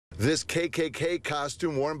This KKK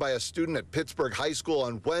costume worn by a student at Pittsburgh High School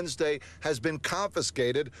on Wednesday has been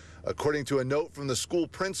confiscated, according to a note from the school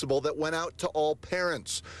principal that went out to all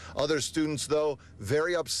parents. Other students, though,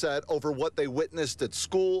 very upset over what they witnessed at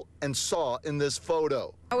school and saw in this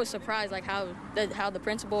photo. I was surprised, like how the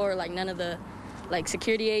principal or none of the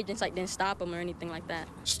security agents didn't stop him or anything like that.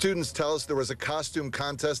 Students tell us there was a costume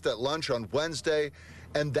contest at lunch on Wednesday,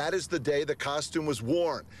 and that is the day the costume was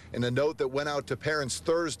worn. In a note that went out to parents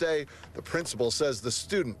Thursday, the principal says the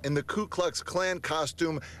student in the Ku Klux Klan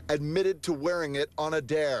costume admitted to wearing it on a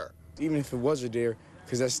dare. Even if it was a dare,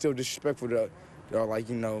 because that's still disrespectful to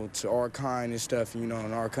our kind and stuff,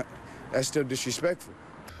 and that's still disrespectful.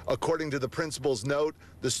 According to the principal's note,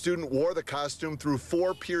 the student wore the costume through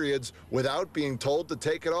 4 periods without being told to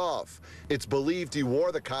take it off. It's believed he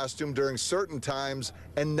wore the costume during certain times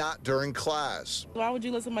and not during class. Why would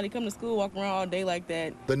you let somebody come to school, walk around all day like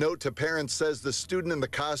that? The note to parents says the student in the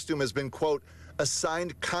costume has been, quote,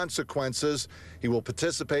 assigned consequences. He will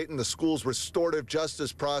participate in the school's restorative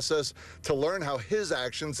justice process to learn how his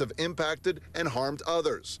actions have impacted and harmed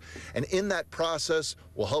others. And in that process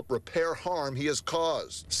will help repair harm he has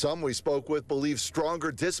caused. Some we spoke with believe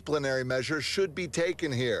stronger disciplinary measures should be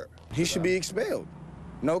taken here. He should be expelled.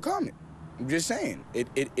 No comment. I'm just saying,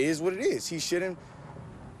 it is what it is. He shouldn't,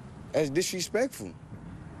 as disrespectful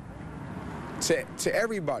to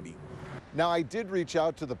everybody. Now, I did reach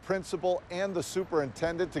out to the principal and the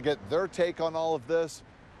superintendent to get their take on all of this,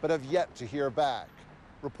 but have yet to hear back.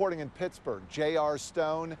 Reporting in Pittsburgh, J.R.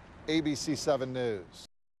 Stone, ABC 7 News.